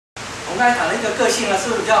我们刚才谈了一个个性呢，是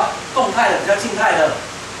不是比较动态的，比较静态的，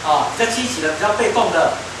比较积极的，比较被动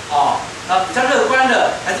的，那比较乐观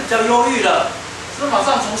的，还是比较忧郁的？是不是马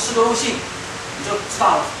上从10个悟性你就知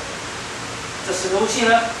道了？这10个悟性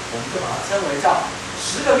呢，我们就把它称为叫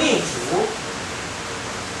10个命主。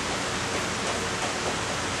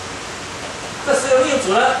这10个命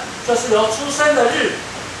主呢，就是由出生的日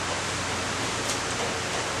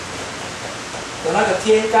的那个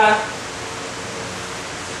天干，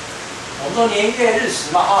我们说年月日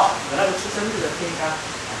时嘛，有那个出生日的天干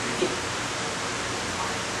来决定。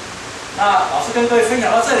那老师跟各位分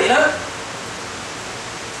享到这里呢，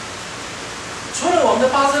除了我们的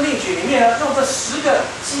八字命局里面呢，用这10个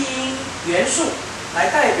基因元素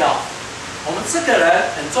来代表我们这个人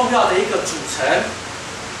很重要的一个组成。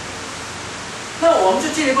那我们就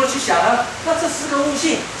进一步去想呢，那这10个悟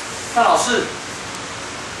性，那老师，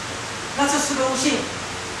那这10个悟性，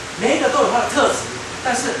每一个都有它的特质，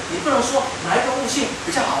但是你不能说哪一个悟性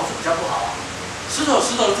比较好，或者比较不好啊。石头有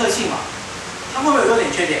石头的特性嘛，它会不会有优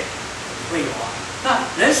点缺点？会有啊。那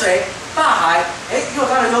人水、大海，也有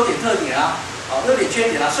它的优点特点啊，优点缺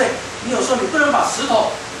点啊。所以你有时候你不能把石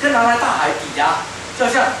头跟拿来大海比啊，就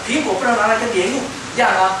像苹果不能拿来跟莲雾比一样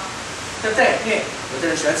啊，对不对？因为有的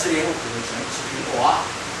人喜欢吃莲雾，有的人喜欢吃苹果啊，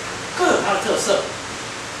各有它的特色。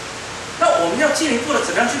那我们要进一步的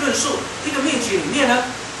怎么样去论述一个命局里面呢，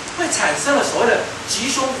会产生了所谓的吉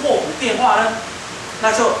凶祸福变化呢？那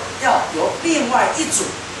就要由另外一组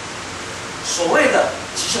所谓的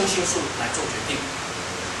吉凶星宿来做决定。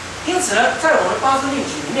因此呢，在我们八字命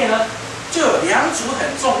局里面呢，就有2组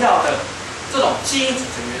很重要的这种基因组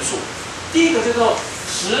成元素。第一个叫做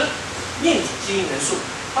10命主基因元素，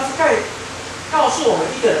它是告诉我们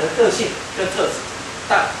一个人的个性跟特质，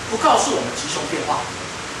但不告诉我们吉凶变化。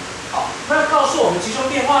好，那告诉我们吉凶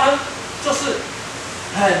变化呢，就是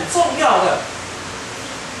很重要的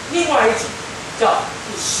另外一组，叫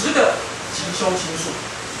第10个吉凶星宿。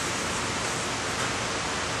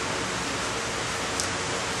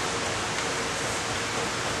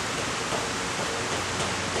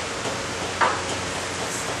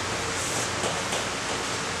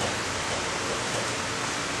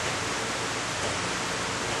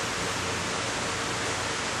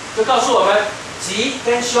就告诉我们吉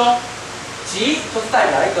跟凶，吉就是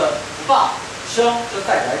代表一个福报，凶就是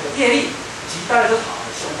代表一个业力。吉当然就是好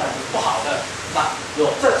的，凶当然就是不好的。那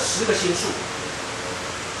有这10个星宿，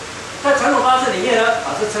在传统八字里面呢，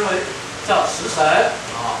把这称为叫时辰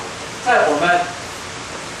在我们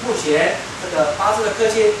目前这个八字的课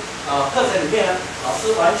程里面呢，老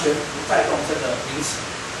师完全不再用这个名词，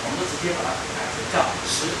我们都直接把它改成叫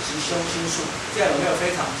10吉凶星宿，这样有没有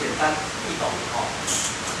非常简单易懂？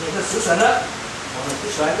这个时辰呢，我们不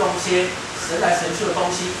喜欢用一些神来神去的东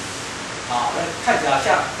西，看起来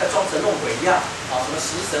像在装神弄鬼一样，什么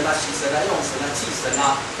食神啊、喜神啊、用神啊、忌神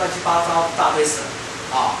啊，乱七八糟一大堆神，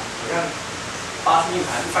好像八字命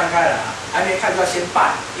盘一翻开来还没看就要先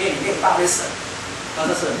拜，因为里面一大堆神，那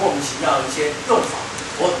这是很莫名其妙的一些用法，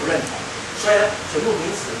我也不认同。所以呢，全部名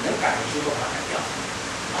词能改的就都把它改掉。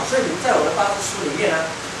所以你们在我的八字书里面呢，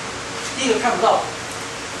第一个看不到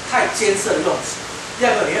太艰涩的用词。第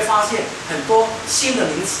二个，你会发现很多新的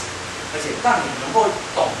名词，而且让你能够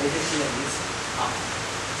懂的一些新的名词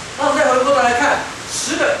那我们再回过头来看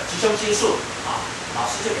10个吉凶星宿老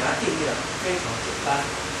师就给它定义的非常简单，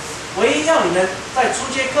唯一要你们在初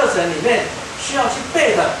阶课程里面需要去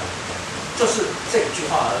背的，就是这一句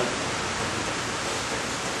话而已。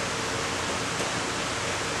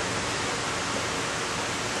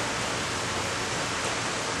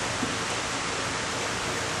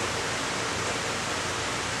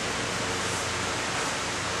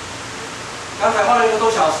刚才花了1个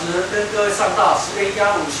多小时跟各位上到10个阴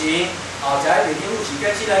阳五行，甲乙丙丁戊己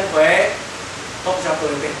庚辛壬癸，都不叫各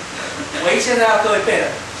位背。唯一现在要各位背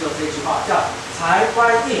的，就这句话，叫财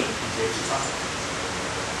官印以节制伤。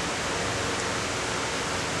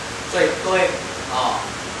所以各位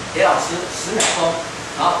给老师10秒钟，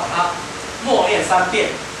然后把它默念3遍：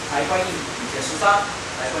财官印以节食伤，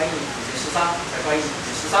财官印以节食伤，财官印以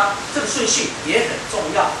节食伤。这个顺序也很重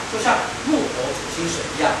要，就像木火土金水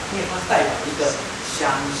一样，因为它是代表一个相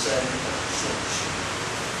生的顺序。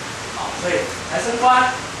所以财生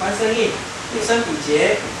官，官生印，印生比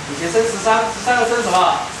劫，比劫生食伤，食伤又生什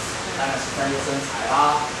么？当然食伤又生财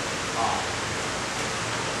啦。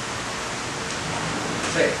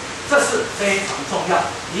所以这是非常重要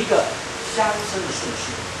一个相生的顺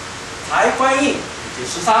序。财官印以节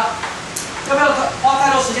食伤。要不要花太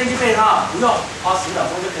多时间去背它？不用，花10秒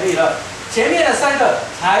钟就可以了。前面的3个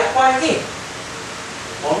财官印，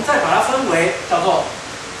我们再把它分为叫做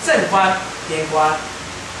正官、偏官、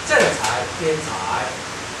正财、偏财。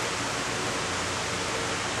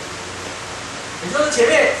也就是前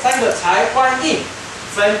面3个财官印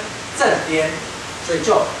分正偏，所以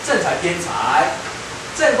就正财偏财，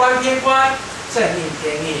正官偏官，正印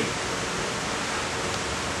偏印。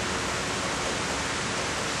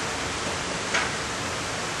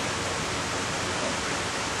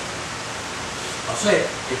所以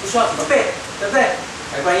也不需要怎么背，对不对？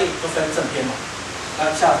财官印都分正偏嘛，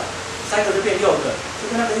那下3个就变6个，就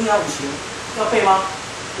跟那个阴阳五行要背吗？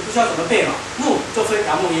也不需要怎么背嘛。木就分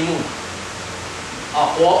阳木阴木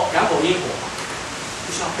嘛，火阳火阴火嘛，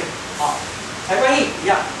不需要背。财官印一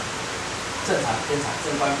样，正财偏财，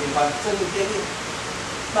正官偏官，正印偏印。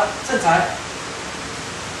那正财，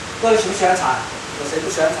各位喜不喜欢财？有谁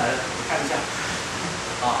不喜欢财的？看一下。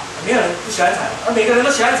没有人不喜欢财，而每个人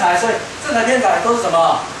都喜欢财，所以正财偏财都是什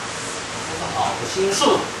么？都是好的星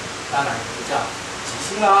数，当然就叫吉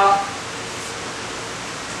星啦。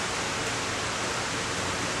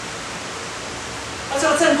那这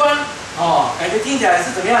个正官感觉听起来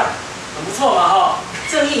是怎么样？很不错嘛，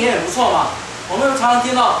正印也很不错嘛。我们常常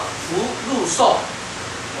听到福禄寿，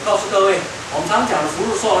我告诉各位，我们常讲的福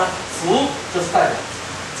禄寿呢，福就是代表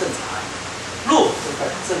正财。禄就代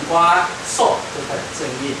表正官，寿就代表正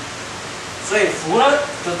印，所以福呢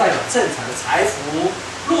就代表正财的财福，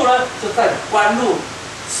禄呢就代表官禄，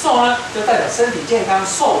寿呢就代表身体健康、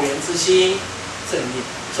寿元之星，正印。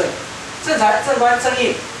所以正财、正官、正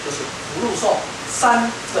印就是福禄寿3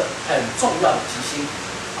个很重要的吉星，因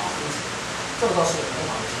此这个都是很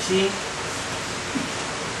好的吉星。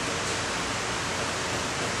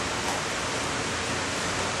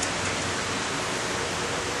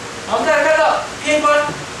我们再来看到偏官，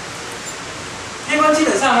偏官基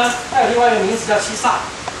本上呢，它有另外一个名词叫七煞，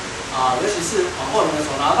尤其是往后你们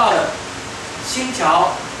所拿到的星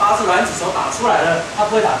条八字卵子所打出来的，它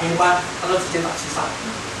不会打偏官，它都直接打七煞。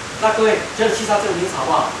那各位觉得七煞这个名词好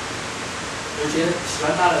不好？有觉得喜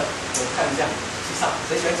欢它的，我看一下七煞，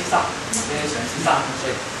谁喜欢七煞？没人喜欢七煞，所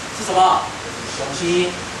以是什么？就是凶星。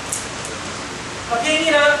那偏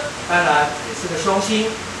印呢，当然也是个凶星。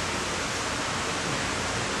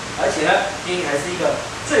而且呢，偏印还是一个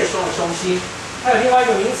最凶的凶星，还有另外一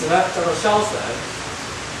个名词呢，叫做枭神。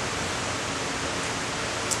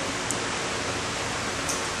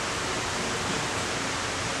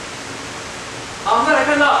好，我们再来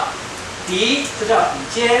看到敌，这叫敌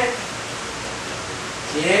劫，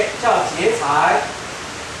劫叫劫财，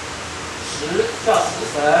食叫食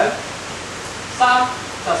神，伤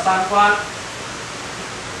叫伤官。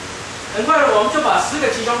很快的，我们就把10个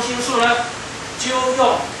吉凶星数呢，就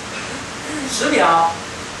用10秒、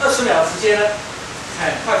20秒的时间呢，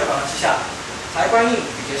很快就把它记下来。财官印、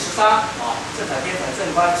比劫食伤，正财偏财、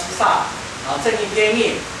正官七煞，然后正印偏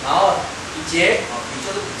印，然后比劫，比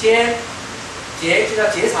就是比肩，劫就叫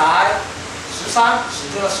劫财，食伤，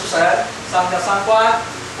食就叫食神，伤叫伤官。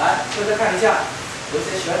来，大家看一下，有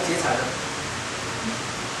谁喜欢劫财的？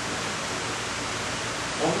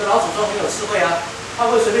我们的老祖宗很有智慧啊，他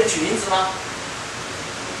会随便取名字吗？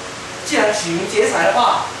既然取名劫财的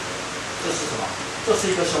话，这是什么？这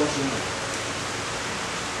是一个凶星的。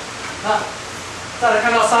那再来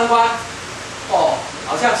看到伤官，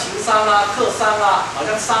好像情伤啦、克伤啦，好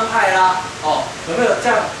像伤害啦，有没有这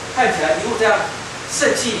样看起来一副这样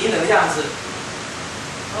盛气凌人的样子？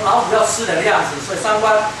老虎要吃人的样子，所以伤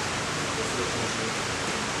官就是个凶星。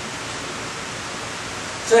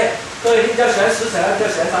所以各位，你比较喜欢食神，还是比较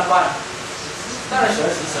喜欢伤官？当然喜欢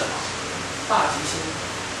食神嘛，大吉星。